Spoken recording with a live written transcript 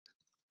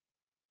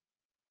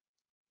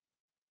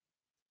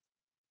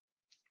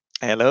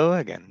Hello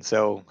again.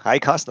 So, hi,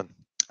 Carsten.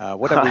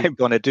 What are Hi, we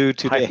going to do hi,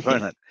 today?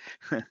 Bernhard.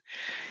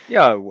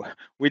 Yeah,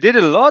 we did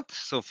a lot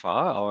so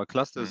far. Our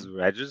clusters Mm,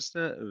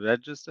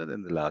 registered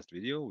in the last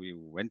video. We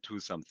went to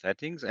some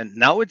settings, and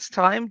now it's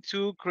time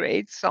to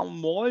create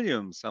some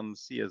volume, some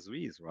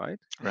CSVs, right?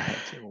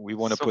 right. We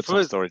want to So put some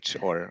first, storage,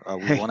 or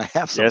we want to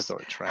have some yes,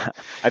 storage, right?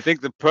 I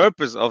think the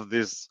purpose of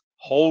this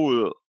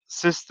whole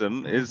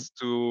system Mhm. is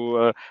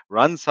to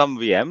run some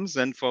VMs,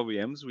 and for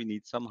VMs we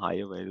need some high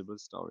available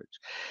storage.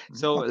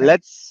 So Okay.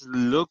 let's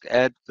look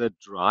at the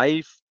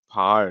drive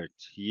part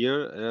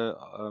here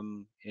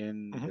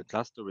in Hmm. the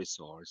cluster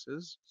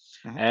resources.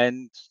 Hmm.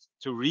 And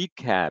to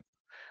recap,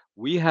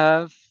 we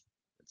have,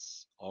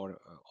 let's order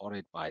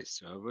it by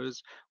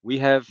servers. We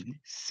have Hmm.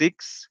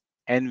 6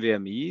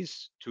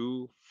 NVMEs,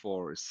 2,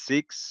 4,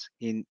 6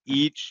 in Hmm.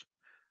 each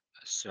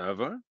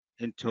server,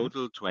 in Hmm.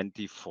 total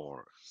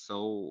 24.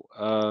 So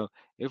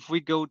if we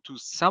go to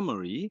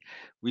summary,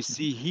 we Hmm.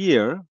 see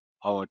here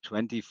our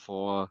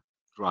 24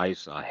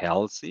 drives are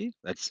healthy.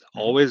 That's Hmm.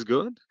 always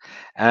good.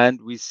 And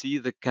we see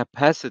the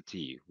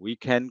capacity we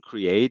can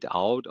create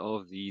out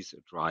of these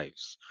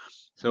drives.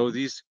 So Hmm.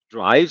 these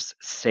drives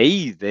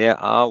say there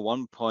are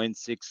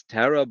 1.6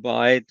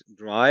 terabyte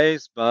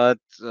drives, but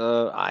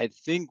I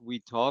think we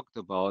talked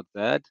about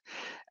that.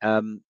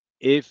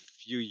 If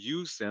you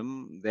use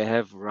them, they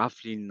have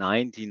roughly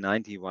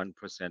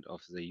 91%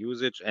 of the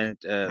usage. And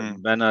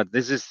Mm. Bernard,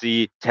 this is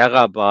the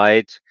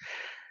terabyte,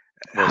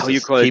 how you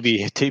Versus call it,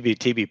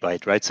 TB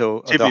byte, right?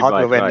 So TB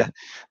byte, right?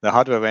 the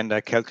hardware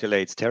vendor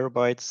calculates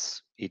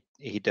terabytes.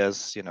 He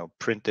does,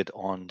 print it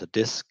on the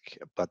disk,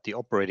 but the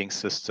operating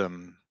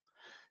system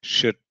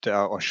should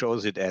or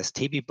shows it as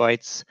TB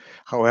bytes.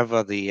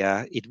 However, the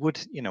it would,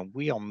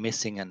 we are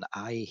missing an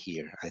I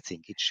here. I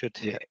think it should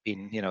Yeah. have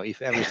been,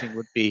 if everything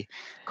would be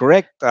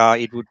correct,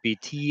 it would be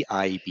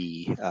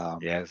TIB,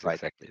 Yes, right?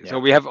 exactly. Yeah. So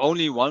we have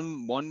only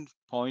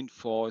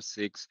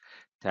 1.46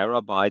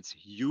 terabytes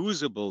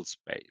usable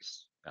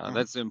space. Hmm.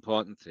 That's the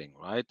important thing,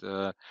 right?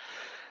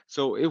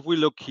 So if we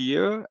look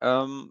here,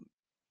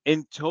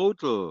 in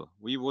total,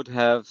 we would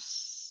have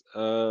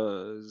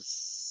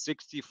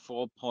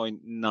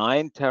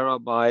 64.9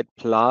 terabyte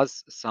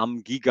plus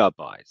some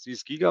gigabytes.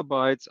 These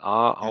gigabytes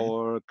are Hmm.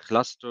 our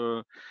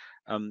cluster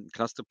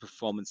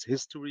performance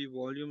history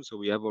volume. So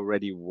we have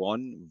already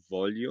one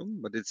volume,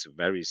 but it's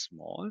very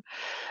small.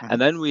 Hmm.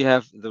 And then we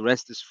have the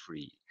rest is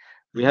free.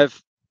 We Hmm.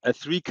 have a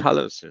three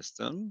color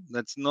system.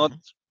 That's not, Hmm.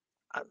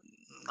 I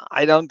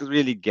I don't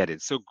really get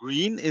it. So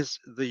green is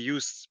the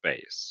used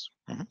space.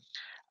 Hmm.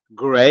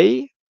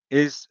 Gray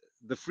is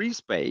the free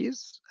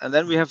space, and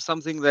then we Hmm. have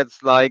something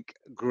that's like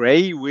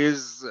gray with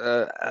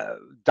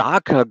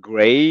darker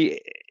gray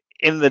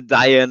in the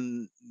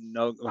dian.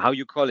 No, how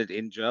you call it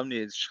in Germany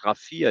is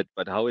schraffiert,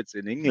 but how it's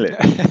in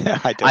English,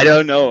 I I don't know.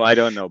 don't know. I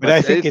don't know, But but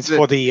I think it's it's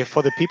for the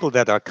people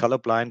that are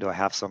colorblind or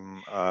have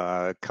some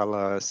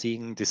color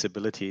seeing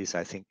disabilities.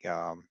 I think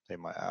they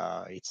might,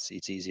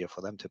 it's easier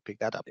for them to pick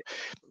that up.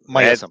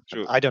 My that's assumption.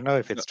 true. I don't know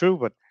if No, it's true,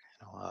 but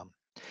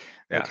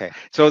yeah. okay.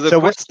 So the So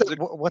what's question,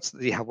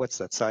 what's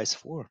that size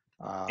for?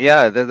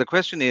 yeah, the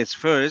question is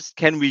first,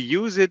 can we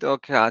use it or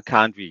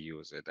can't we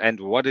use it, and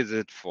what is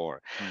it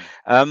for? Mm,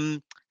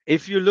 Um,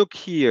 if you look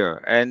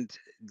here and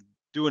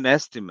do an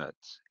estimate,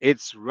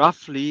 it's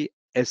roughly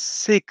a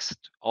sixth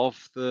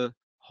of the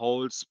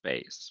whole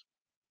space.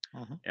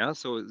 mhm, Yeah,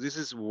 so this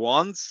is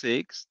one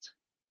sixth,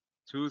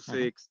 two mhm,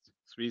 sixths,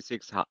 three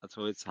sixths,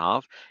 so it's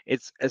half.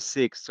 It's a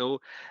sixth. So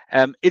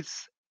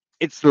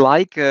it's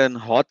like an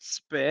hot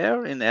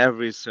spare in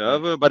every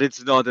mm, server, but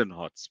it's not an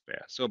hot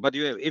spare. So, but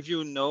if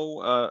you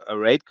know a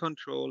RAID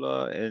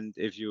controller, and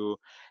if you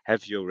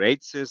have your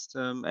RAID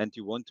system and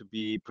you want to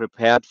be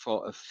prepared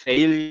for a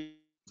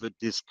failure, if a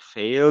disk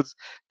fails,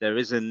 there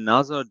is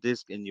another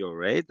disk in your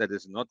RAID that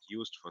is not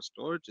used for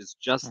storage. It's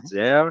just mhm,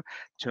 there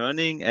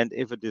turning, and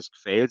if a disk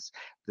fails,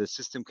 the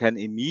system can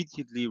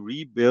immediately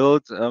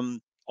rebuild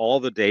all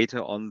the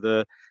data on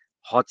the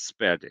hot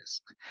spare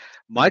disk.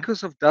 mhm,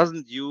 Microsoft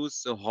doesn't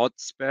use the hot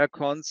spare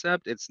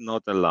concept. It's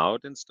not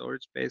allowed in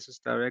storage spaces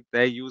direct.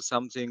 They use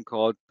something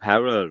called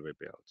parallel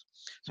rebuild.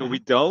 So mhm, we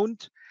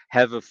don't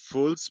have a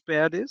full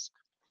spare disk.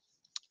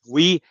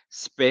 We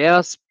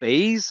spare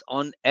space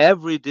on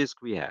every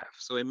disk we have.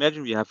 So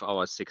imagine we have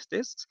our 6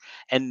 disks,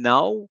 and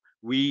now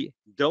we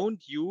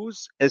don't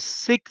use a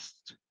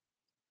sixth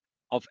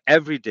of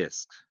every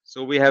disk.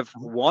 So we have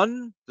mhm,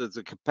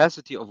 the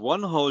capacity of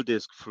one whole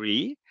disk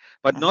free,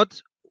 but mhm,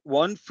 not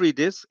one free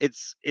disk.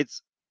 It's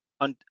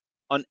on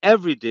on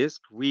every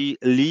disk we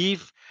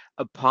leave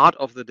a part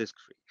of the disk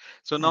free.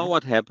 So now mhm,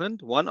 what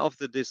happened? One of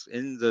the disks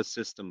in the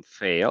system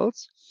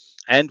fails,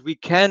 and we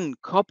can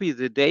copy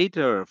the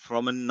data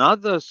from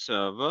another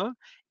server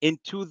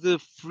into the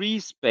free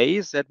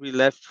space that we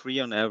left free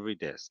on every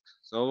disk.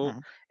 So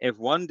mhm, if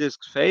one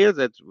disk fails,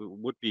 that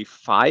would be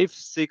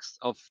 5/6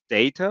 of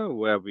data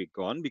where we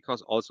gone,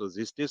 because also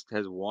this disk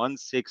has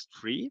 1/6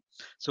 free.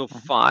 So mhm,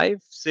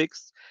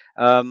 5/6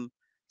 um,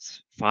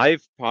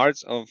 5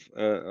 parts of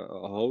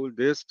a whole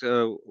disk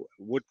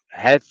would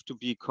have to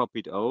be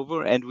copied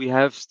over, and we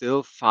have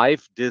still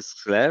 5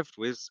 disks left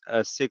with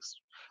 6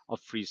 of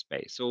free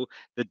space. So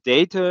the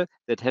data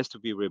that has to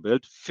be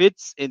rebuilt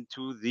fits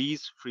into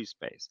these free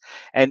space.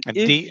 And And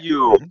if the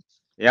you,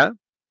 yeah,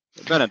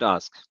 Bernard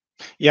asks,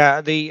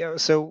 yeah, the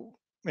so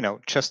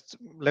just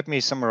let me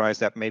summarize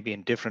that maybe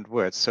in different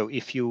words. So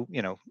if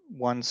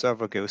one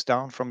server goes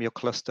down from your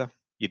cluster,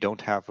 you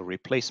don't have a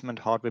replacement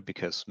hardware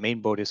because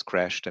mainboard is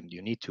crashed, and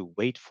you need to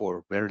wait for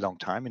a very long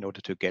time in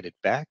order to get it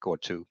back, or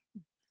to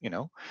you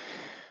know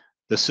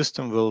the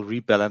system will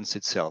rebalance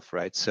itself,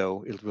 right?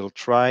 So it will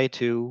try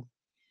to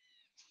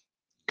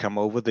come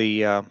over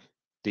the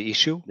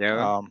issue,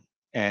 yeah,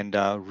 and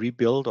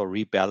rebuild or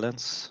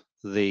rebalance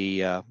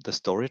the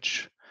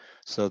storage,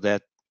 so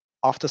that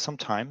after some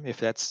time, if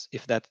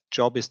that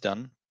job is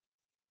done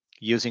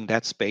using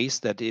that space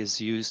that is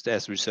used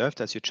as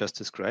reserved, as you just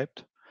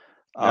described.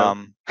 no.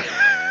 um,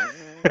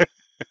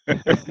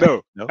 No.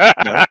 no, no,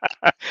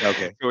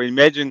 okay, So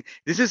imagine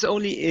this is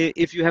only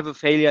if you have a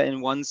failure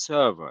in one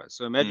server.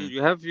 So imagine mm,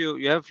 you have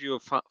your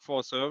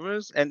 4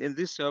 servers, and in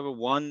this server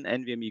one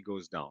NVMe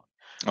goes down.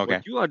 What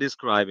okay, you are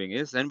describing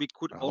is then we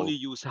could a only whole,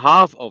 use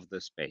half of the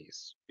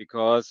space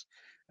because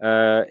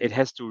it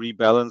has to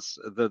rebalance.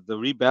 The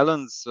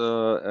rebalance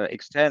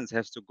extents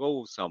has to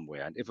go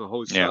somewhere, and if a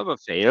whole yeah, server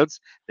fails,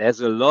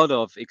 there's a lot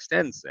of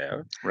extents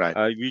there. right,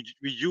 We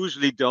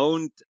usually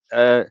don't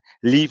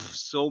leave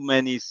so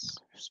many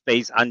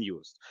space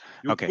unused.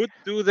 You okay, could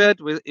do that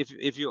with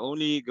if you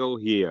only go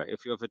here.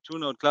 If you have a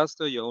 2-node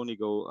cluster, you only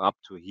go up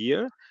to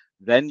here,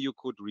 then you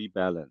could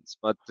rebalance.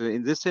 But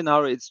in this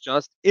scenario, it's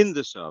just in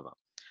the server.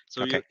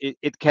 So okay,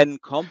 it can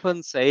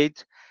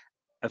compensate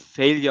a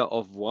failure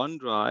of one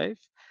drive.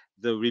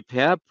 The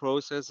repair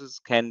processes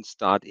can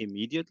start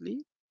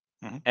immediately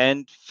hmm,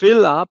 and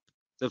fill up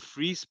the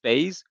free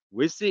space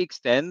with the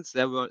extents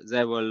that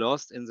were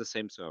lost in the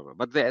same server.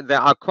 But there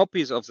are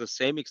copies of the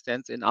same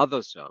extents in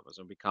other servers,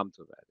 and we come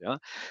to that. Yeah.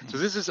 So hmm,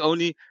 this is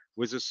only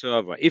with a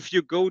server. If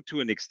you go to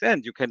an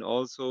extent, you can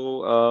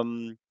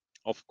also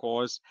of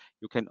course,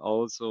 you can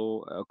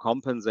also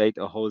compensate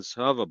a whole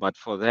server, but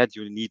for that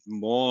you need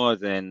more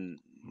than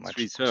much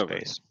 3 more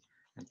servers. space,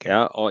 okay,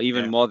 Yeah, or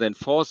even yeah, more than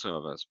 4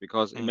 servers,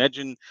 because mm,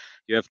 imagine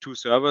you have 2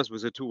 servers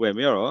with a two-way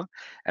mirror.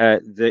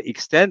 The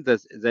extent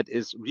that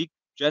is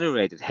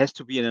regenerated has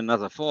to be in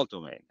another fault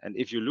domain, and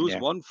if you lose yeah,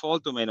 one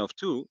fault domain of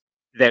 2,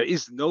 there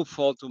is no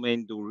fault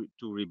domain to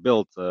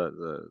rebuild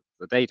the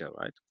data,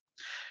 right?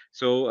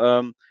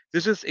 So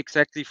this is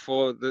exactly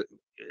for the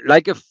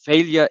like a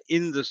failure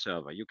in the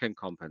server. You can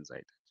compensate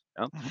it.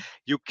 Yeah? mhm,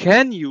 You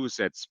can use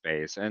that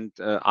space, and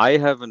I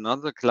have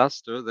another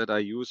cluster that I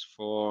use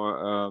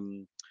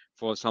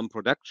for some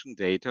production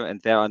data,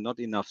 and there are not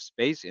enough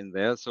space in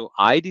there. So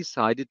I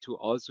decided to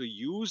also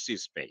use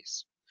this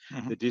space.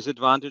 mhm, The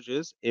disadvantage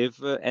is if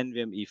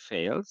NVMe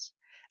fails,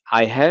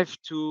 I have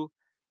to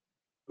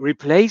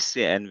replace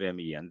the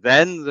NVMe, and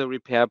then the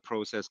repair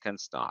process can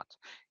start.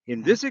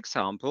 In mhm, this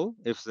example,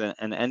 if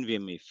an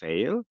NVMe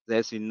fail,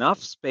 there's enough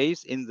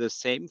space in the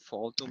same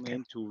fault okay,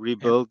 domain to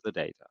yeah, rebuild the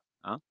data.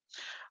 huh?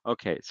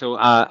 Okay, so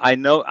I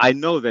know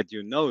that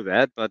you know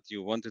that, but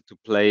you wanted to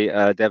play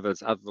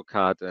devil's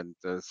advocate and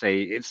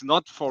say it's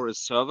not for a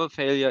server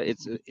failure;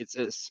 mhm, it's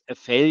a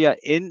failure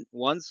in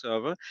one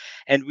server,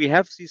 and we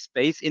have this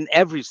space in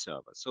every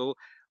server. So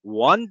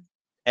one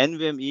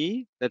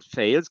NVMe that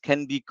fails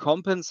can be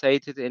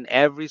compensated in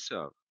every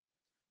server.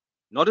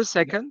 Not a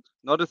yeah, second,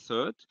 not a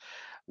third.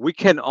 We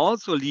can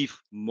also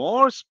leave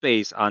more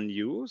space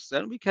unused,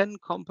 then we can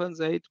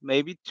compensate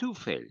maybe 2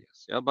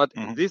 failures. Yeah, but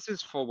mhm. this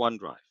is for one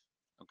drive.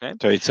 Okay.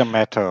 So it's a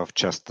matter of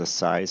just the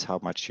size, how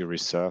much you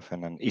reserve,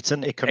 and then it's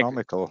an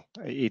economical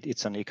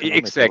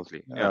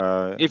Exactly. Yeah.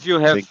 If you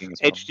have thinking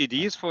as well.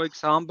 Yeah. HDDs, for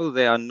example,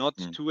 they are not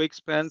Mm. too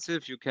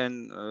expensive. You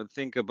can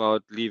think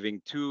about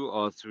leaving 2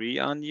 or 3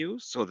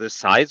 unused. So the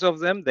size of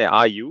them, they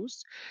are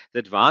used. The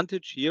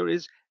advantage here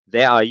is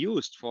they are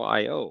used for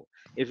I/O.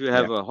 If you Yeah.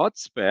 have a hot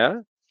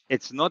spare,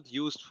 it's not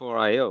used for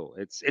I/O.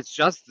 It's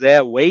just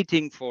there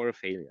waiting for a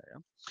failure. Yeah?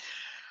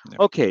 Yeah.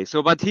 Okay,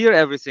 so but here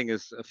everything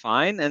is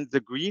fine, and the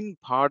green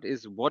part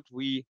is what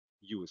we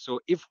use. So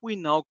if we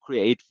now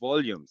create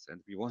volumes,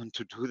 and we want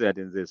to do that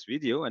in this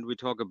video, and we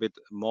talk a bit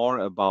more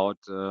about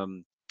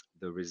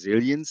the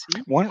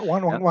resiliency.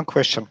 Yeah, One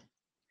question.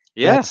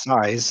 yeah.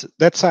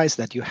 That size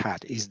that you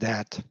had, is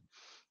that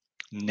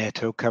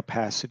netto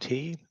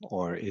capacity,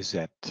 or is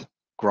that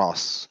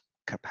gross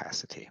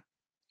capacity?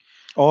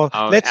 Or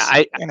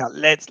I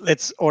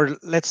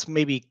let's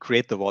maybe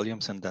create the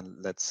volumes and then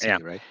let's Yeah,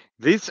 see, right?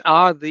 these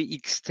are the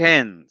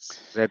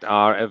extents that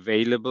are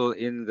available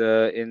in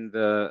the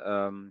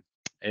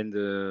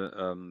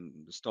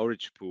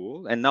storage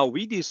pool, and now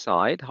we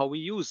decide how we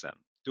use them.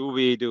 Do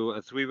we do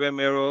a three-way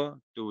mirror?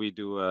 Do we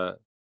do a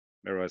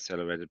mirror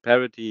accelerated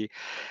parity?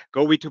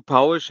 Go we to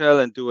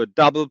PowerShell and do a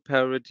double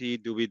parity?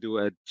 Do we do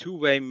a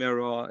two-way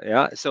mirror?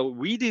 Yeah, so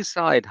we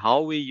decide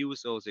how we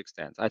use those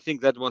extents. I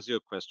think that was your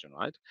question,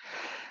 right?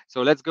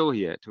 So let's go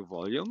here to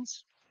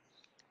volumes.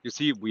 you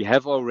see, we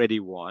have already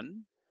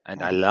one,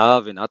 and I Mhm,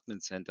 love in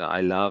Admin Center,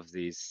 I love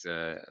these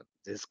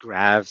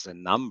graphs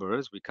and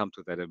numbers. We come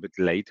to that a bit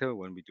later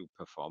when we do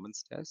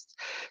performance tests.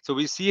 So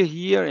we see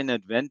here in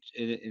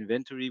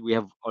inventory, we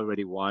have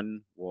already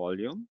one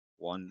volume,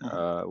 one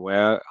mhm,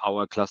 where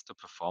our cluster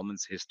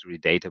performance history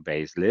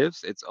database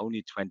lives. It's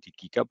only 20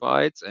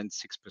 gigabytes and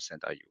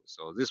 6% are used.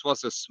 So this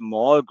was a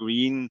small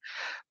green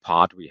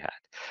part we had.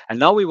 And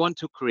now we want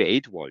to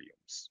create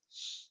volumes.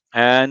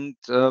 And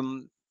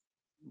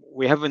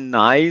we have a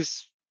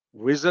nice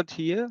wizard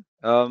here.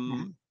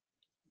 mhm,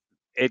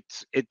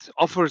 It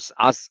offers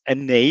us a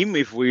name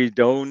if we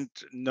don't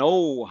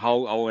know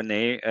how our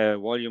name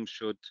volume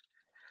should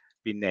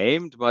be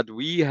named, but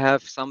we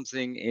have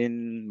something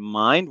in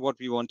mind what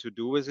we want to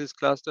do with this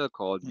cluster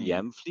called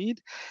mhm, VMFleet,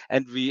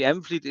 and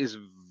VMFleet is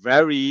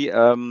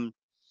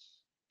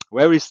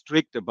very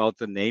strict about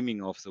the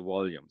naming of the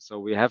volume. So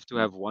we have to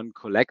have one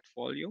collect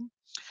volume,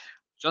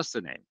 just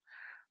the name.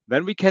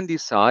 Then we can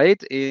decide,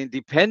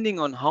 depending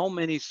on how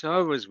many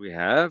servers we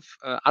have,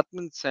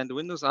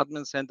 Windows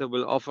Admin Center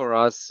will offer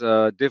us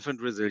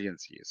different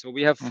resiliency. So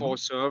we have mhm, 4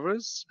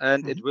 servers,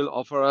 and it mhm, will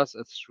offer us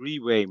a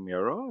three-way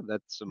mirror.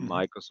 That's a mhm,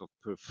 Microsoft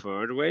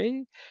preferred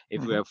way,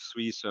 if we mhm, have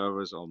 3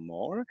 servers or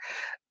more,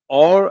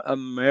 or a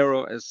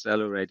mirror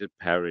accelerated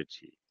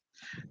parity.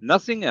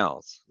 Nothing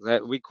else.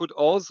 That we could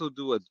also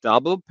do a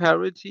double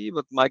parity,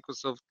 but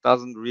Microsoft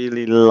doesn't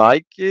really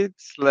like it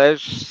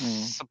slash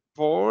mhm,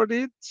 support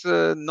it,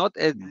 not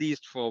at mhm,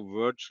 least for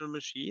virtual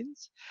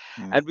machines.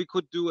 mhm, And we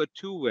could do a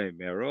two-way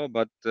mirror,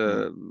 but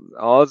mhm,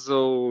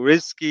 also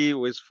risky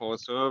with 4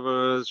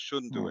 servers.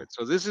 Shouldn't do mhm, it.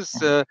 So this is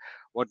mhm,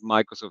 what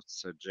Microsoft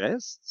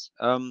suggests.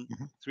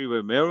 mhm,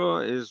 Three-way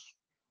mirror is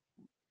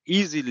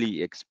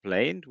easily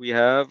explained. We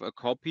have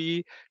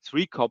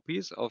 3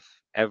 copies of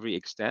every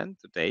extent,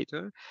 the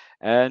data,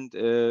 and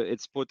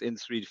it's put in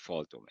 3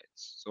 fault domains.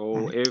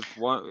 So mhm,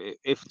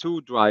 if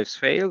 2 drives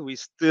fail, we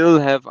still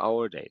have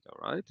our data,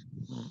 right?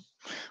 mhm.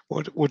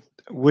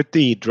 Would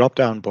the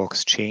drop-down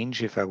box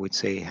change if I would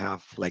say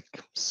have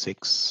like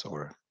 6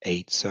 or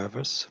 8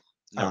 servers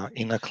No,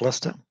 in a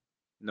cluster?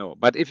 no.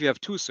 But if you have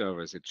 2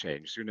 servers, it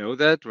changes. You know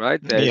that,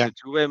 right? There is Yeah. a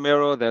two-way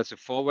mirror, there's a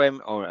four-way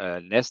or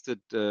a nested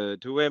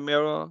two-way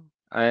mirror,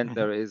 and Mhm,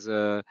 there is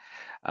a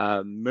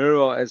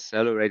mirror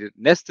accelerated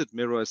nested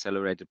mirror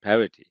accelerated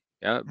parity.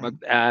 Yeah, but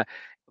mhm.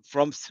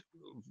 from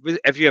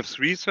if you have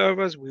 3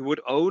 servers, we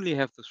would only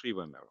have the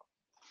three-way mirror.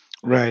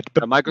 So Right.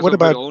 But what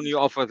Microsoft will about only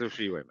offer the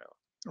three-way mirror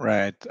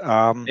right?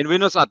 in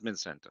Windows Admin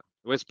Center.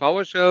 With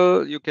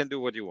PowerShell, you can do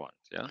what you want.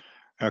 Yeah.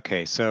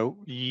 Okay,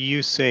 so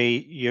you say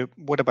you.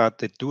 What about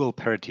the dual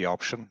parity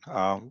option?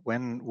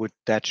 When would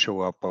that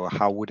show up, or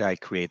how would I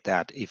create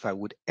that if I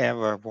would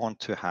ever want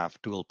to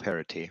have dual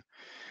parity?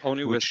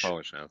 Only with Which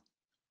PowerShell.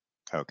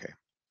 okay.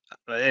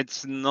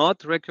 It's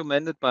not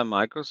recommended by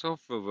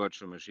Microsoft for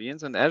virtual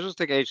machines and Azure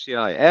Stack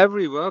HCI.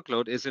 Every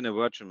workload is in a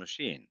virtual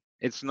machine.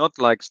 It's not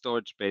like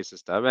Storage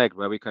Spaces Direct,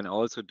 where we can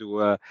also do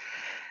a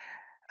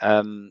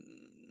um,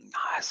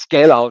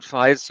 scale out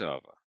file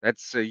server.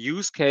 That's a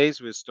use case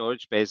with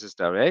Storage Spaces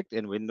Direct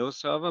in Windows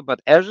Server,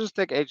 but Azure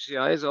Stack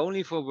HCI is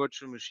only for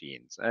virtual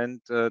machines.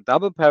 And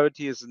double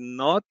parity is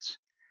not,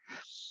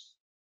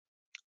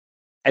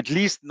 at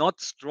least not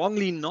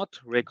strongly not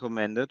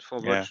recommended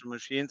for Yeah. virtual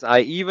machines. I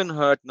even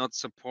heard not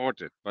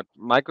supported, but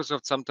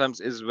Microsoft sometimes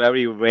is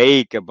very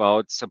vague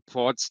about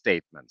support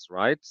statements,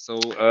 right?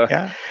 So,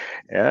 Yeah.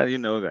 yeah, you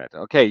know that.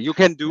 Okay, you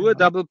can do a Yeah.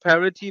 double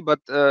parity, but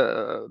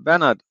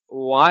Bernhard,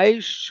 why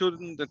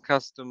shouldn't the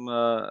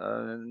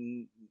customer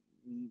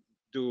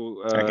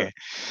do Okay.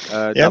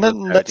 Yeah. double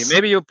Then parity?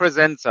 Maybe you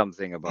present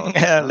something about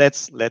it. Huh?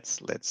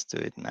 let's do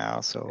it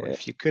now. So Yeah,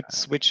 if you could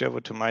switch over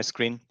to my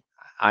screen.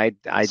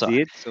 I So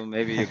did. So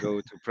maybe you go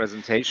to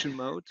presentation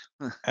mode.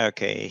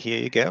 okay, here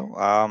you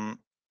go.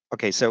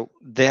 Okay, so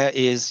there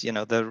is,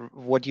 the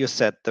what you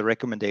said, the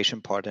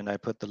recommendation part, and I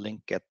put the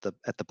link at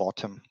the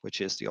bottom,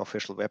 which is the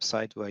official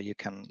website where you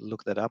can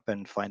look that up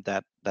and find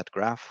that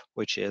graph,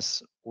 which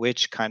is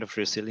which kind of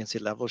resiliency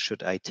level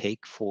should I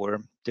take for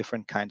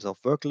different kinds of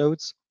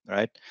workloads,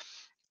 right?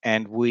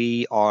 And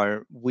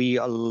we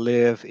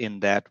live in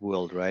that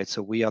world, right?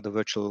 So we are the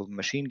virtual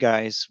machine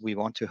guys. We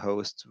want to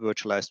host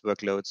virtualized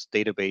workloads,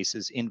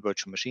 databases in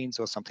virtual machines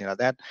or something like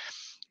that.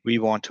 We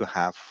want to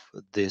have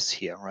this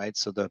here, right?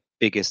 So the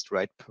biggest,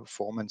 right,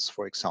 performance,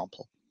 for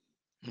example,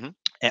 Mhm.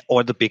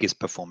 or the biggest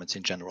performance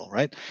in general,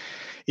 right?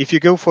 If you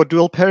go for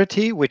dual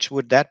parity, which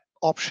would that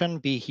option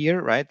be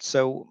here, right?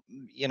 So,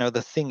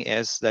 the thing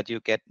is that you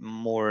get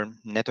more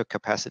network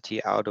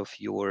capacity out of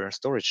your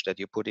storage that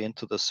you put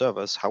into the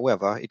servers.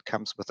 However, it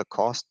comes with a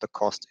cost. The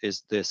cost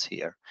is this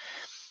here.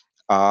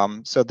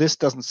 So this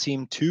doesn't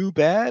seem too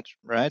bad,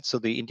 right? So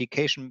the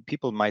indication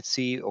people might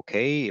see,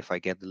 okay, if I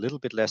get a little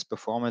bit less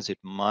performance, it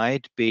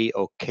might be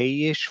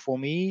okay-ish for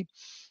me.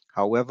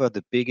 However,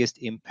 the biggest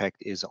impact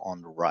is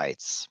on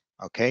writes,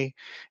 okay?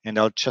 And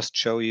I'll just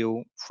show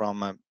you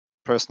from a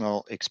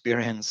personal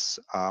experience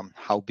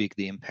how big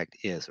the impact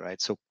is,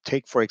 right? So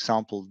take, for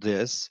example,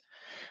 this,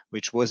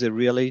 which was a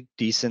really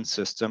decent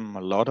system,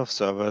 a lot of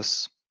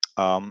servers,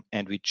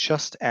 And we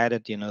just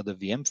added, the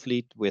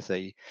VMFleet with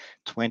a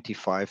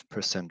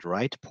 25%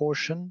 write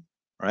portion,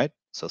 right?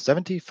 So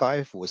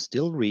 75 was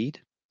still read,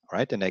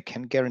 right? And I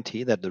can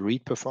guarantee that the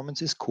read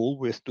performance is cool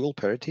with dual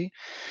parity,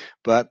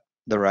 but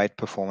the write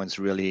performance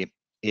really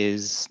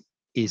is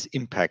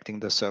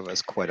impacting the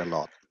servers quite a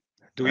lot,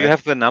 Do you right?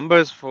 have the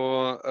numbers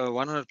for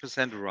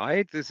 100%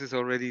 right? This is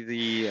already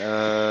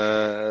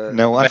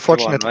No, the best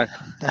one, unfortunately, right?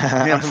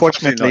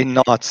 Unfortunately unfortunately not.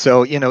 not.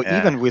 So, Yeah,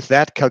 even with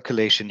that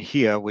calculation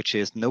here, which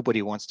is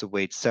nobody wants to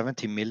wait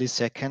 70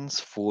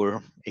 milliseconds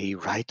for a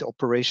write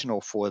operation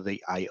or for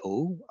the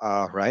I/O,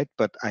 right?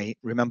 But I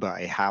remember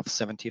I have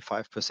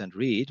 75%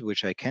 read,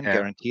 which I can yeah.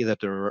 guarantee that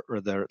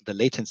the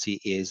latency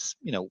is,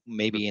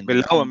 maybe in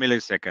Below a one.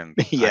 millisecond,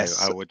 I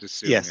Yes, would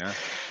assume. yes. Yeah.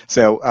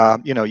 So,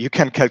 you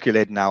can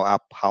calculate now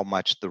up how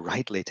much the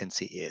write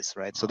latency is,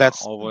 right? So Uh,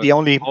 that's over the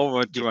only.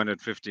 over The,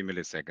 250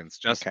 milliseconds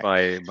just okay.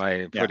 by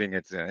Yeah. putting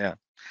it there. Yeah.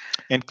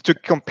 And to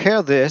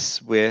compare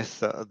this with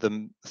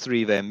the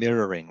three-way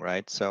mirroring,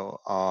 right? So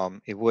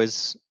it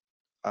was,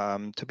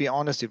 to be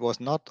honest, it was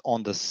not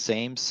on the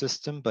same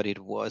system, but it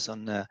was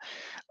on a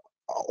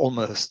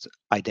almost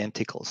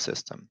identical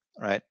system,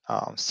 right?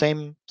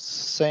 Same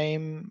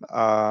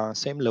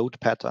load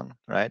pattern,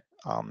 right?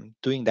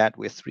 Doing that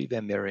with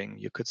three-way mirroring,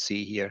 you could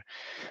see here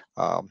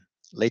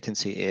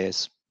latency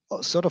is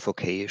sort of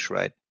okayish,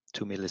 right?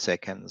 2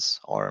 milliseconds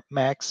or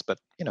max, but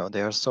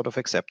they are sort of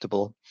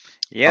acceptable.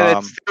 Yeah,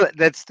 Um,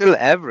 that's still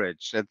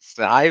average.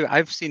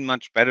 I've seen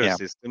much better yeah,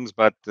 systems,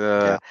 but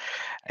yeah,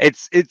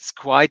 it's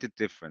quite a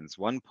difference.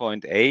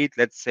 1.8,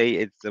 let's say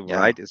it's the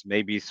yeah, right is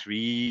maybe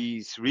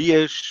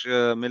three-ish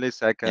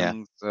yeah.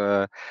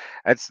 milliseconds.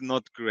 That's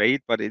not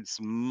great, but it's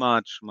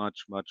much,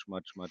 much, much,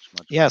 much, much,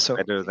 much, Yeah, much so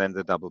better than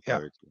the double yeah.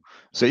 parity.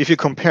 So if you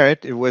compare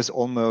it, it was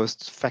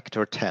almost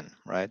factor 10,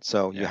 right?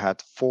 So you Yeah,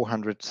 had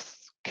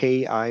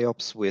 400K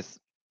IOPS with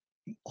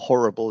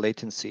horrible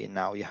latency, and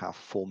now you have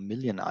 4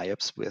 million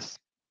IOPS with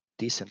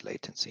decent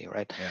latency,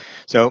 right? yeah.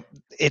 So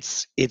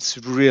it's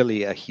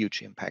really a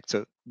huge impact.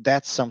 So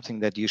that's something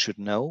that you should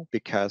know,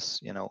 because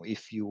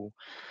if you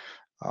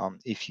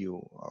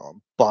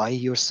buy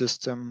your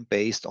system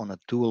based on a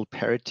dual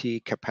parity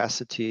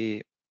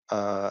capacity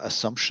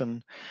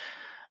assumption,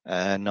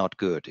 not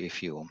good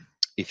if you're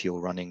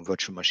running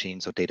virtual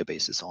machines or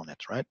databases on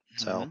it, right?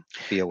 So Mhm.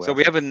 be aware So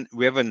of that.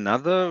 we have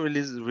another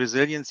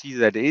resiliency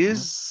that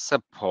is Mhm.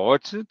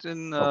 supported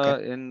Okay.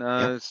 in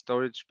Yep.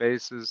 storage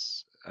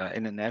spaces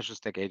in an Azure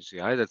Stack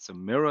HCI. That's a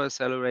mirror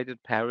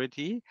accelerated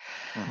parity.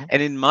 Hmm.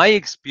 And in my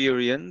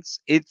experience,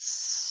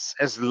 it's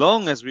as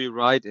long as we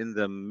write in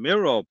the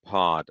mirror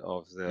part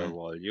of the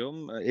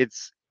volume,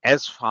 it's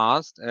as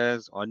fast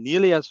as or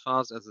nearly as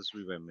fast as a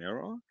three-way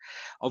mirror.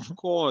 Of Hmm.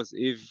 course,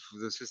 if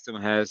the system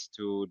has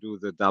to do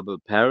the double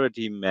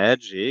parity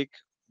magic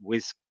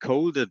with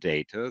colder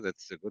data,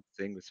 that's a good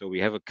thing. So we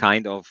have a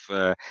kind of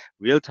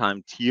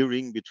real-time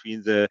tiering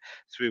between the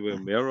three-way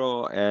Hmm.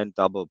 mirror and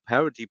double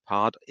parity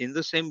part in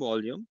the same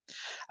volume.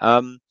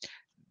 Um,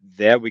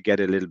 there we get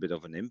a little bit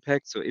of an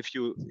impact. So if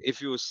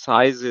you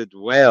size it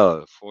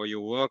well for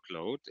your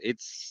workload,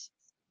 it's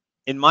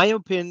in my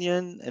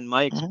opinion, in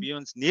my Hmm.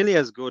 experience, nearly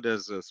as good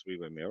as a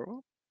three-way mirror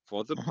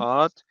for the Hmm.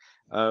 part,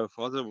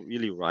 for the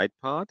really right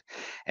part.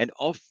 And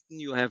often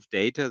you have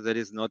data that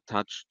is not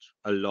touched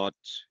a lot.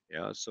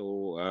 Yeah.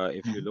 So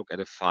if you Hmm. look at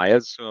a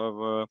file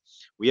server,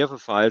 we have a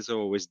file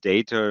server with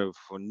data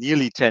for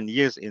nearly 10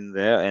 years in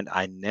there, and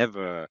I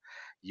never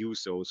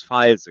use those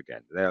files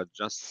again. They are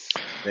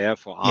just there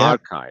for Yeah.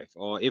 archive.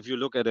 Or if you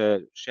look at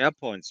a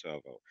SharePoint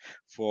server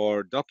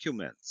for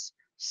documents,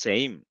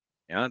 same.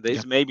 Yeah,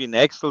 Yeah. there's maybe an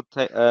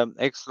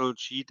Excel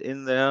sheet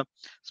in there,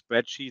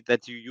 spreadsheet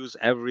that you use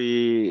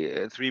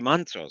every 3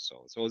 months or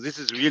so. So this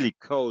is really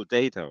cold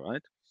data,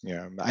 right?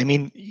 Yeah. I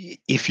mean,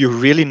 if you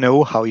really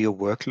know how your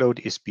workload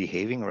is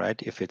behaving, right?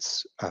 If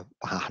it's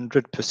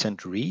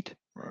 100% read,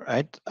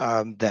 right?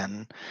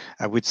 Then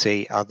I would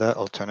say other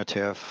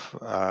alternative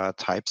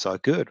types are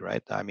good,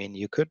 right? I mean,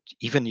 you could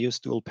even use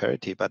dual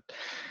parity, but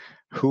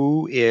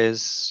who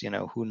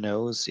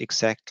knows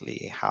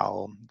exactly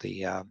how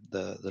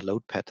the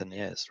load pattern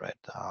is, right?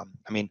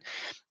 I mean,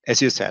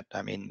 as you said,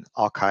 I mean,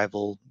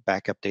 archival,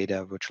 backup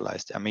data,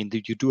 virtualized. I mean,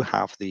 you do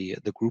have the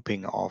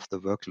grouping of the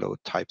workload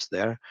types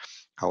there.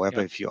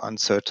 However, Yeah. if you're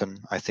uncertain,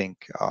 I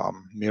think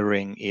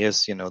mirroring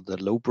is, the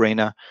low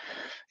brainer.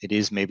 It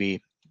is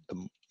maybe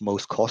the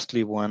most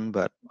costly one,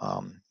 but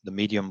the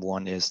medium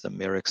one is the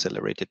mirror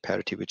accelerated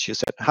parity, which you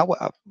said.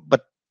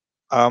 But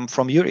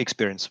from your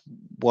experience,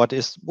 what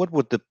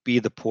would be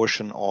the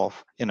portion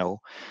of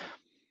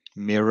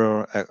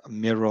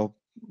mirror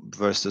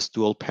versus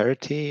dual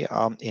parity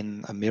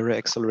in a mirror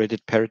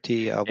accelerated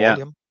parity Yeah.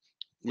 volume?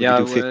 Would you Yeah.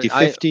 do Well,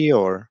 I 50-50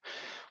 or?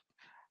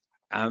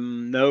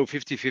 no,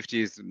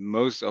 50-50 is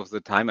most of the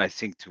time I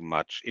think too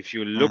much. If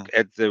you look Mm,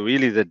 at the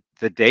really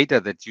the data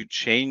that you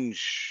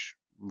change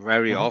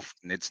very Mhm.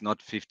 often it's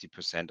not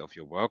 50% of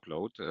your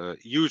workload.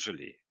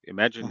 Usually,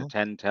 imagine a Mhm.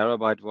 10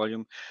 terabyte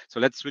volume. So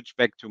let's switch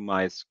back to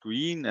my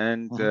screen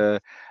and Mhm.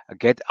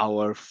 get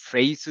our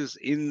faces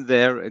in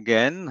there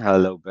again.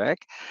 Hello back.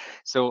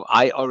 So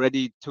I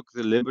already took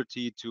the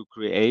liberty to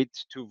create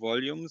 2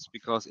 volumes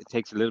because it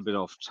takes a little bit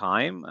of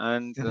time.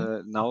 And Mhm.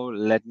 now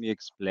let me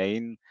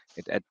explain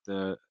it at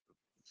the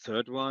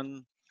third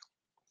one.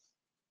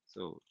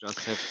 So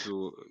just have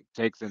to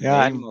take the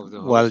Yeah, name and of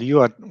the while host. you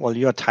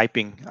are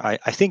typing, I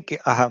think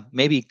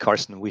maybe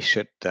Carsten, we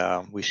should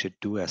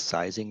do a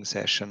sizing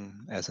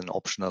session as an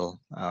optional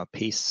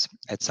piece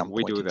at some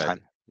We point do in that.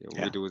 time. Yeah,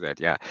 we Yeah. do that.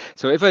 Yeah.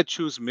 So if I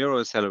choose mirror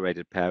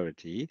accelerated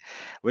parity,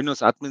 Windows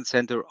Admin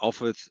Center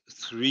offers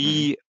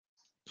Mhm. three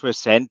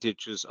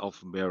percentages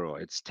of mirror.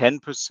 It's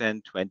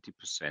 10%,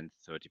 20%,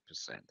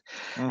 30%.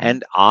 Mhm.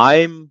 And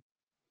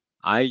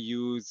I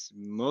use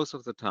most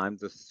of the time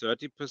the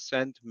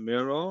 30%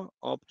 mirror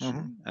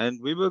Mhm. option, and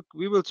we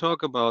will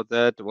talk about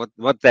that,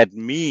 what that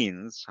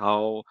means,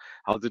 how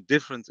the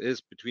difference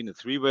is between a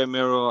three-way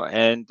mirror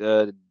and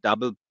a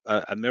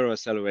mirror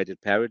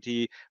accelerated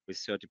parity with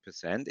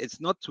 30%. It's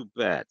not too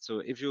bad. So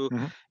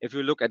Mhm. if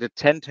you look at a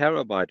 10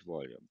 terabyte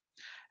volume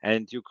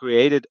and you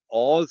created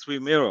all three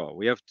mirror,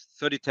 we have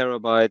 30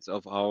 terabytes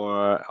of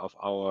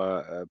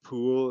our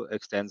pool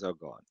extents are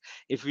gone.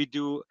 If we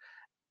do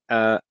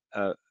uh,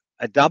 uh,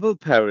 a double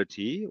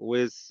parity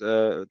with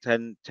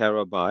 10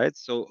 terabytes.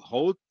 So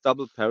hold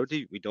double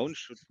parity. We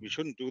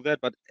shouldn't do that.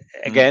 But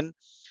Mhm. again,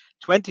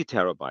 20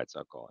 terabytes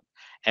are gone.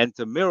 And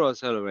the mirror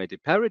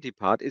accelerated parity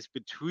part is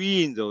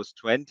between those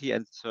 20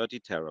 and 30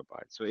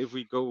 terabytes. So if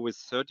we go with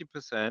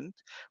 30%,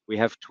 we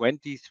have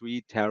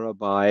 23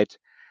 terabyte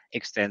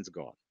extents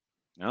gone.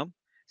 Yeah.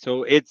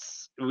 So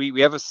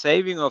we have a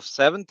saving of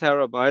 7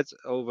 terabytes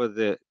over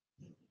the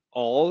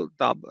all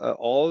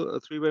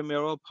three-way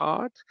mirror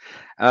part,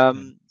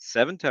 Mhm.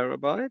 7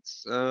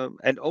 terabytes,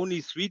 and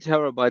only 3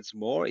 terabytes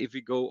more if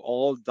we go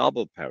all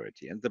double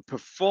parity. And the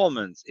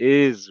performance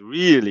is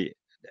really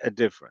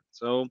different.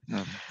 So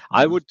Mhm.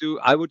 I would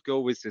go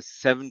with the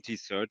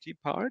 70/30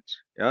 part.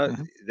 Yeah,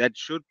 Mhm. that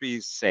should be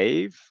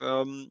safe,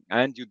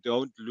 and you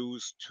don't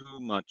lose too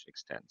much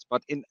extents.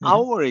 But in Mhm.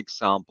 our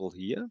example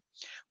here,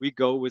 we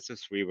go with a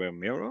three-way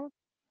mirror.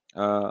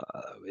 uh,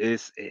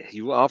 is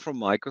You are from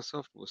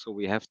Microsoft, so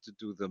we have to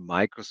do the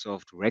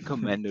Microsoft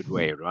recommended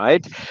way,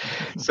 right?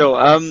 So,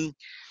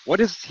 what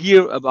is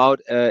here about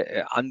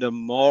under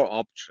more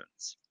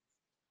options?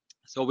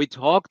 So we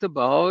talked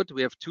about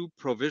we have two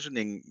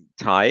provisioning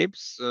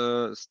types,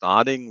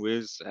 starting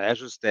with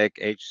Azure Stack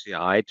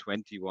HCI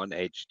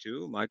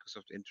 21H2.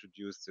 Microsoft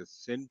introduced the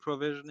thin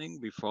provisioning.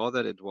 Before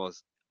that, it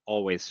was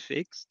always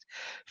fixed.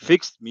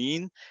 Fixed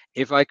mean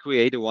if I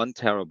create a 1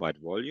 terabyte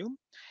volume,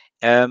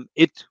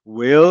 it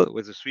will,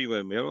 with a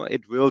three-way mirror,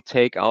 it will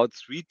take out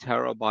 3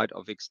 terabyte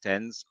of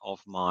extents of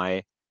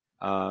my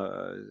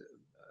uh,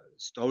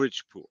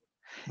 storage pool.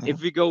 Mhm.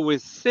 If we go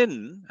with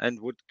thin and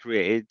would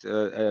create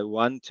a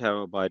 1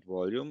 terabyte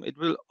volume, it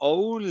will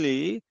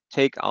only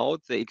take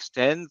out the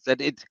extents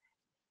that it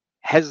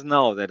has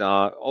now, that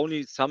are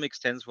only some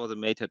extents for the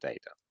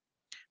metadata,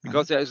 Mhm.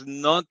 because there is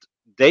not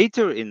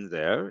data in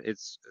there.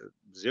 It's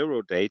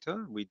zero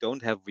data. We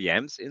don't have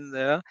VMs in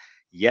there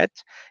yet.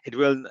 It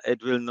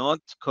will not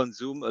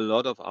consume a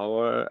lot of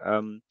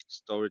our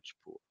storage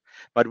pool.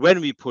 But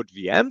when we put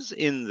VMs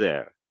in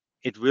there,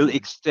 it will Mhm.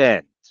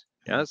 extend.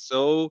 Yeah. Mhm.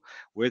 So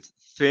with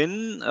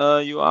thin,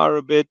 you are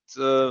a bit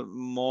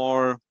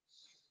more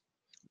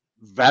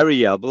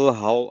variable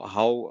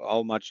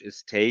how much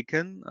is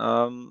taken,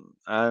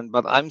 and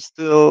but I'm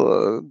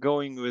still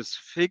going with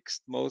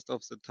fixed most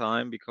of the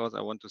time because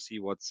I want to see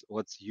what's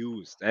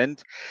used.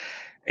 And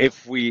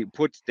if we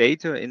put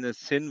data in a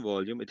thin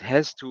volume, it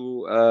has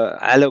to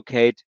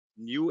allocate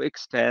new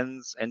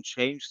extents and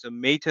change the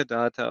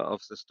metadata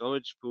of the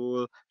storage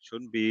pool.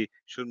 Shouldn't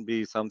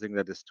be something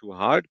that is too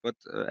hard, but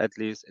at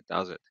least it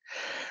does it.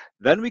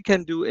 Then we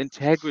can do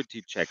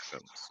integrity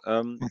checksums.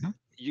 Mhm.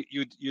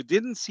 You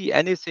didn't see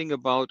anything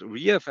about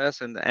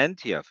ReFS and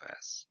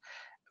NTFS.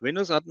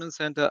 Windows Admin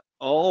Center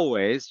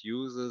always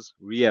uses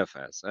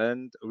ReFS,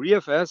 and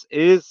ReFS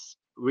is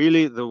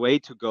really the way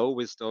to go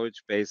with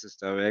Storage Bases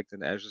Direct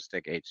and Azure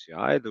Stack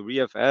HCI. The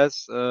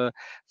ReFS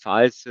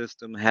file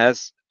system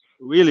has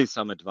really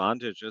some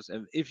advantages,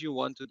 and if you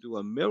want to do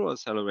a mirror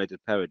accelerated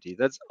parity,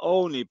 that's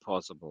only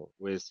possible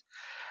with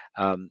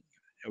um,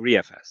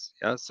 ReFS.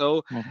 Yeah,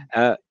 so Mhm.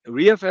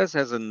 ReFS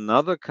has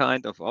another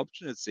kind of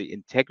option. It's the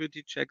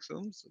integrity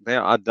checksums. They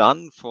are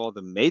done for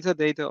the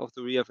metadata of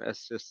the ReFS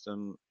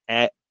system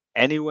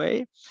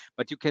anyway,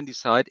 but you can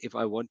decide if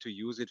I want to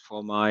use it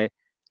for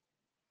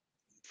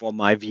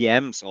my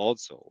VMs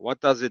also. What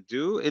does it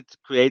do? It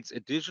creates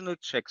additional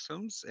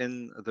checksums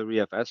in the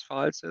ReFS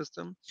file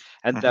system.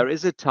 And Mhm. there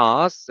is a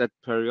task that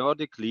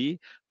periodically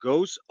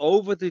goes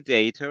over the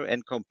data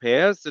and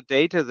compares the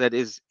data that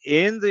is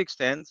in the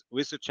extents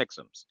with the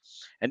checksums.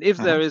 And if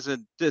Mhm. there is a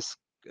disk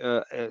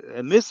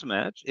a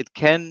mismatch, it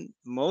can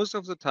most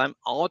of the time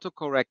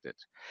auto-correct it.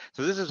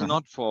 So this is Mhm.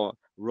 not for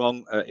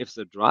wrong if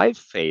the drive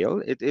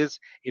fail. It is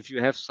if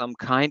you have some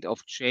kind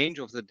of change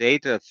of the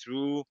data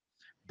through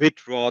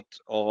bit rot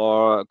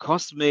or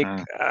cosmic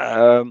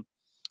Mm.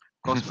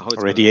 how it's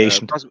called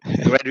Radiation.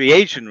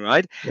 radiation,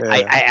 right?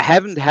 I Yeah.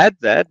 haven't had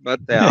that, but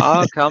there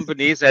are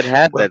companies that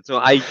had Well. that.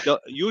 So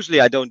usually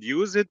I don't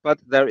use it, but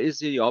there is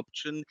the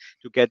option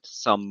to get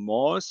some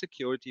more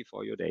security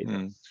for your data.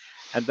 Mm.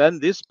 And then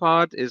this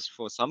part is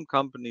for some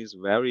companies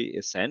very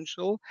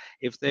essential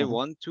if they Mhm.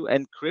 want to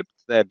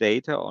encrypt their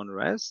data on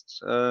rest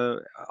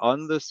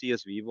on the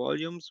CSV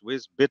volumes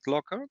with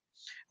BitLocker.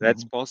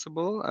 That's Mhm.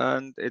 possible,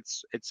 and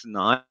it's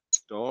nice. It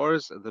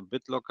stores the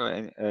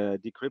BitLocker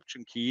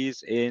decryption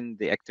keys in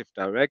the Active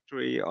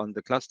Directory on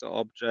the cluster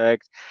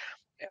object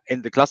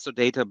in the cluster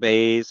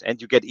database,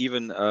 and you get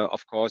even,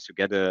 of course, you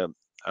get a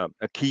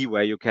key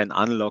where you can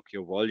unlock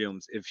your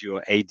volumes if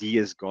your AD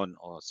is gone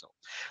also.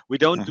 We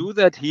don't Mhm. do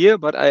that here,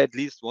 but I at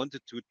least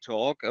wanted to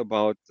talk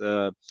about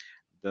the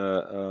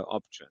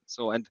option.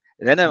 So, and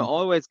then I Mhm.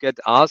 always get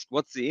asked,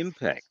 what's the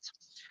impact?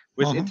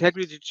 With Mhm.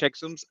 integrity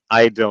checksums,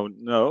 I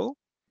don't know.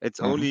 It's Mhm.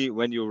 only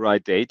when you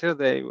write data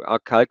they are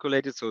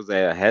calculated, so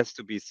there has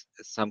to be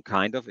some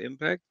kind of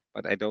impact,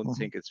 but I don't Mhm.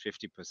 think it's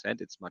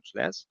 50%, it's much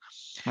less.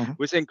 Mhm.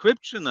 With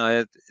encryption, I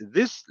had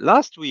this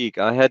last week,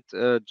 I had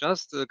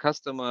just a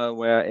customer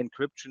where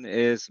encryption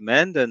is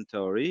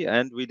mandatory,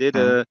 and we did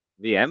Mhm. a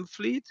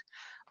VMFleet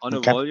on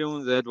a Okay.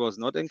 volume that was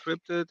not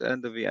encrypted,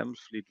 and the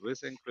VMFleet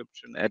with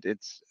encryption, and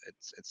it's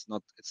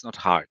not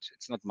hard,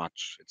 it's not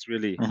much, it's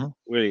Mhm.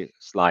 really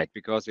slight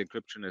because the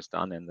encryption is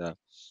done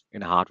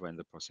in hardware in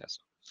the processor.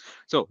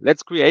 So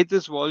let's create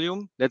this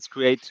volume. Let's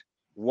create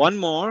one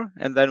more,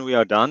 and then we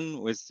are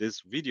done with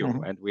this video.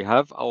 Mhm. And we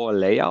have our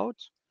layout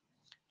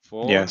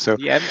Yeah. for So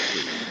the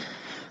M-Fleet.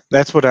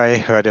 that's what I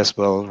heard as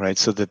well, right?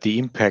 So that the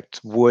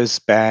impact was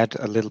bad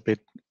a little bit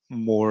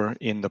more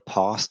in the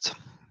past,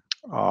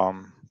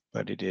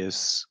 but it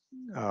is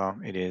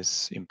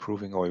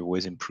improving, or it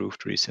was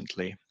improved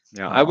recently.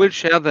 Yeah, I will Um,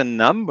 share the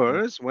mm,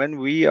 numbers when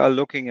we are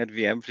looking at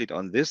VMfleet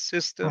on this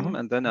system, mhm.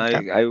 and then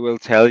Okay. I will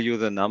tell you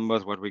the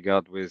numbers, what we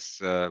got with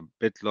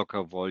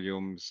BitLocker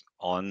volumes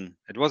on.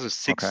 It was a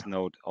Okay.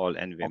 6-node all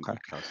Okay. NVMe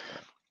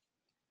cluster.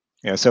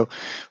 Yeah. So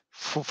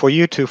for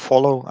you to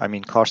follow, I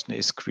mean, Carsten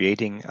is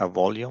creating a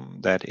volume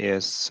that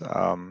is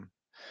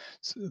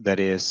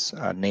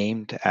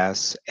named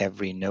as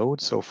every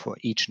node. So for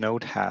each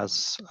node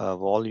has a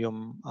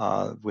volume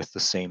with the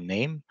same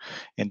name.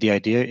 And the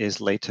idea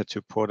is later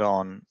to put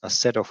on a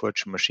set of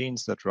virtual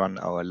machines that run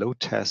our load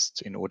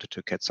tests in order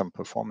to get some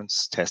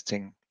performance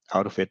testing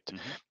out of it.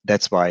 Mhm.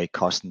 That's why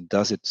Carsten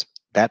does it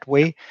that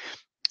way.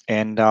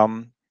 And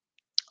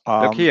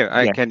Look here,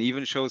 I yeah. can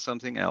even show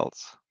something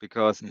else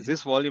because Mhm.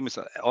 this volume is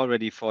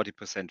already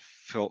 40%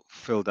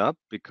 filled up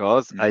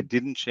because I Mhm.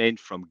 didn't change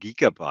from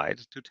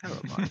gigabyte to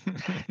terabyte.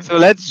 So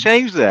let's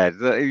change that.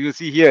 You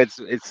see here,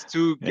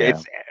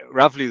 Yeah. it's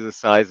roughly the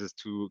size is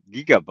 2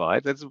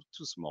 gigabyte. That's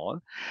too small.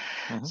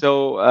 Mhm.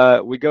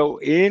 So we go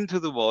into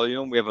the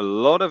volume. We have a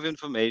lot of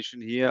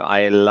information here.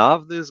 I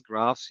love these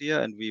graphs here,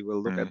 and we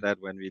will look at Mhm. that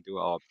when we do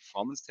our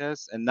performance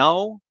tests. And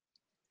now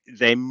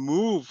they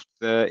moved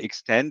the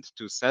extent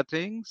to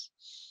settings,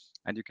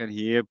 and you can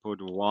here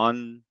put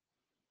 1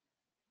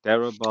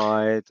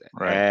 terabyte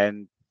Right.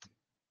 and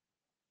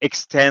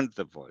extend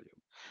the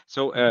volume.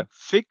 So Mhm. a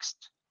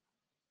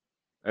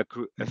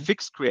Mhm.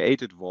 fixed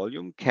created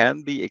volume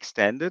can be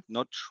extended,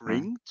 not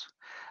Mhm. shrinked.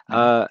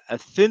 Mhm. A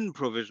thin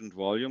provisioned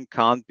volume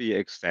can't be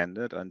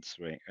extended and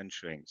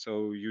shrink.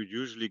 So you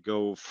usually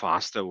go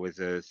faster with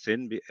a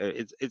thin.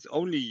 It's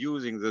only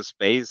using the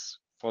space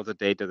for the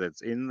data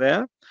that's in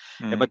there,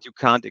 Mhm. but you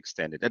can't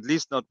extend it. At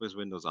least not with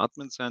Windows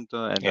Admin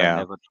Center, and I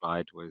Yeah. never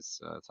tried with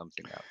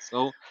something else.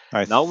 So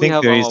I now we think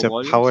have there our is a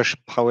volumes.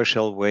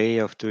 PowerShell way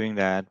of doing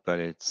that, but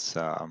it's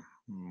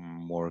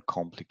more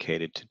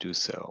complicated to do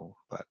so.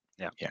 But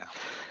Yeah. yeah.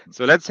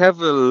 So let's have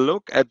a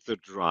look at the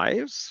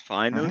drives.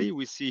 Hmm. Finally,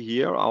 we see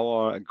here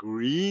our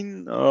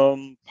green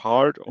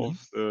part Hmm. of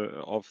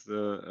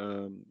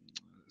the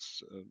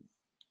s- uh,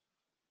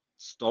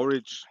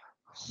 storage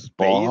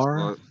space Bar.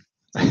 or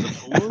the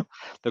pool.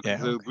 The, Yeah.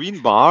 the Okay.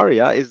 green bar,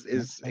 yeah,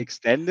 is Okay.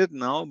 extended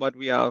now, but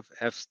we have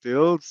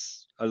still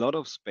a lot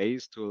of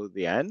space to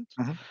the end.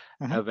 Hmm.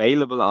 Hmm.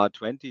 Available are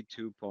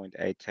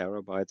 22.8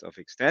 terabytes of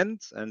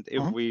extent. And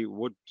if Hmm. we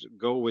would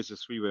go with a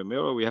three-way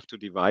mirror, we have to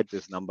divide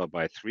this number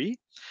by 3.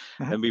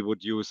 Hmm. Then we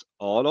would use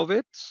all of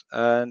it.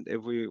 And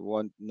if we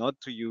want not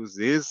to use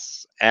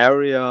this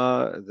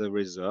area, the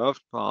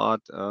reserved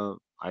part,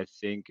 I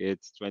think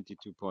it's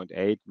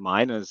 22.8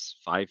 minus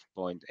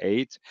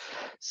 5.8.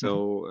 Hmm.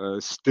 So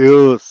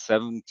still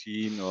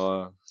 17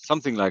 or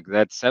something like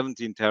that,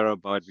 17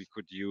 terabyte we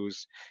could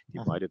use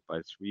Hmm. divided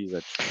by 3.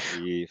 That should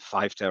be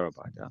 5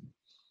 terabyte. Yeah.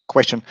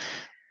 Question.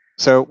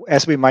 So,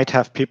 as we might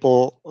have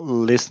people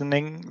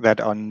listening that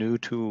are new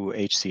to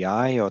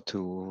HCI or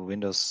to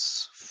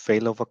Windows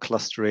failover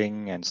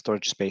clustering and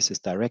storage spaces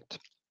direct,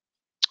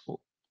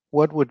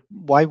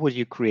 why would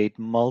you create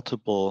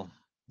multiple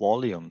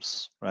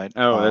volumes, right?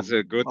 Oh, that's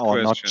a good Or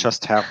not question.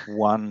 just have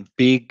one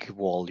big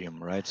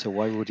volume, right? So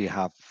why would you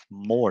have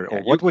more? Yeah,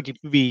 Or what would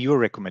be your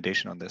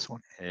recommendation on this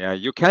one?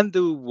 you can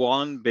do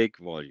one big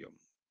volume,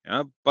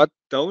 yeah, but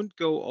don't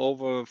go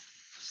over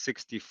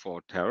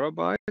 64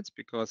 terabytes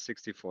because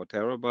 64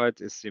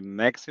 terabytes is the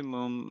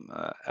maximum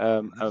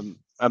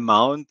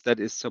amount that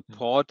is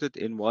supported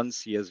in one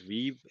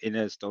CSV in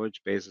a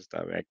storage basis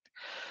direct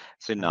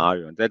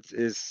scenario. And that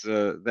is,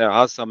 there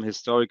are some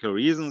historical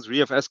reasons.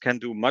 VFS can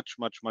do much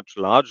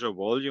larger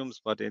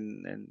volumes, but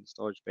in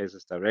storage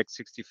basis direct,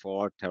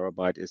 64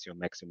 terabyte is your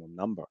maximum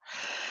number.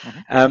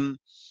 Mhm. Um,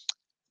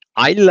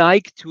 I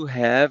like to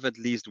have at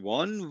least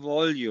one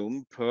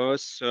volume per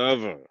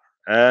server.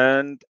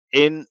 And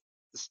in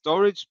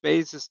storage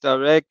spaces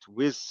direct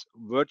with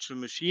virtual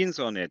machines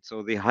on it,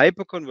 so the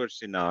hyperconverged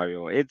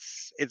scenario,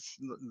 it's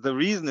the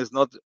reason is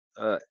not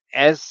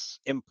as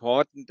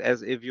important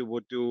as if you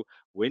would do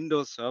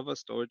Windows Server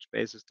storage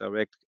spaces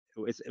direct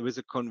with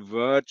a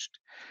converged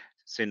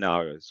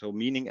scenario. So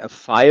meaning a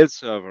file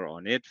server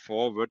on it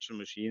for virtual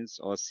machines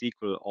or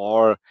SQL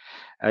or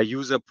a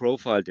user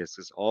profile disk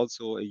is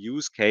also a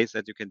use case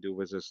that you can do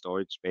with a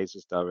storage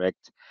spaces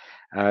direct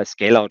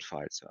scale out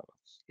file server.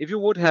 If you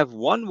would have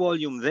one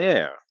volume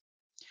there,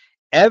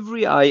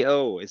 every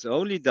IO is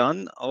only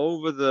done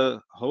over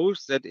the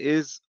host that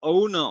is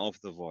owner of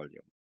the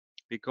volume.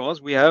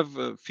 Because we have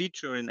a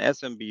feature in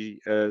SMB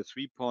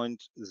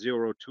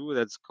 3.02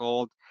 that's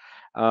called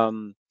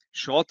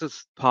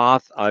shortest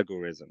path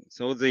algorithm.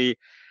 So the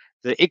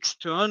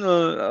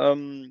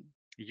external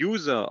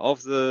user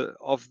of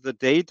the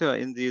data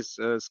in these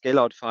scale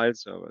out file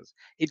servers,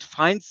 it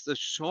finds the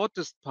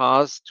shortest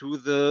path to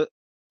the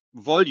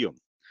volume,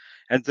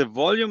 and the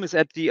volume is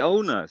at the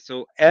owner.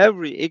 So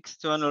every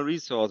external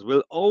resource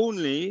will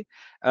only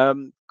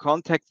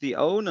contact the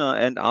owner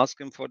and ask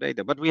him for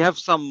data. But we have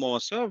some more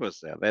servers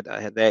there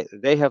that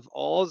they have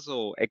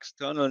also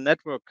external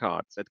network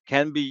cards that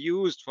can be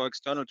used for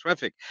external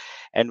traffic.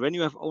 And when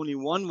you have only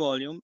one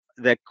volume,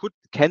 there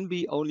can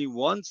be only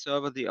one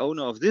server, the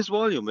owner of this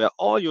volume, where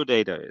all your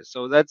data is.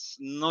 So that's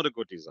not a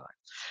good design.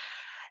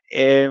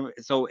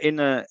 So in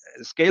a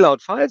scale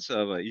out file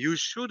server, you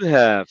should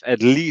have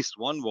at least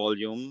one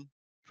volume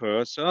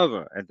per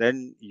server, and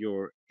then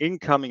your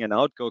incoming and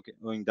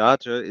outgoing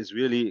data is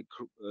really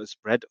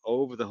spread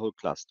over the whole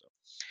cluster.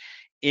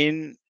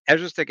 In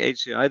Azure Stack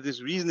HCI,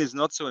 this reason is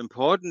not so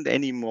important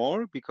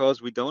anymore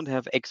because we don't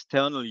have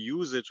external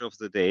usage of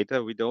the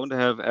data. We don't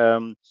have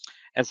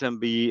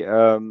SMB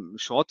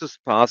shortest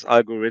path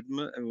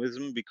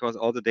algorithm because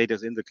all the data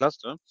is in the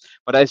cluster.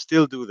 But I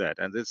still do that.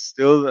 And it's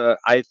still,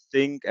 I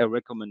think, a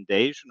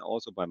recommendation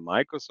also by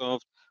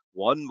Microsoft,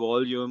 one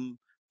volume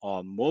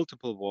or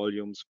multiple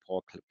volumes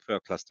per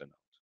cluster node.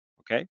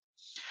 Okay.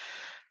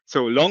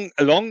 So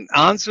a long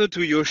answer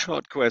to your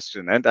short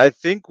question. And I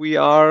think we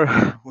are,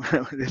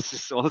 this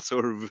is also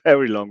a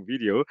very long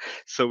video.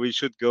 So we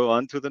should go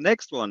on to the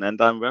next one.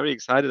 And I'm very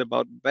excited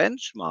about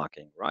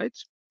benchmarking, right?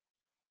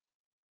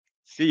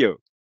 See you.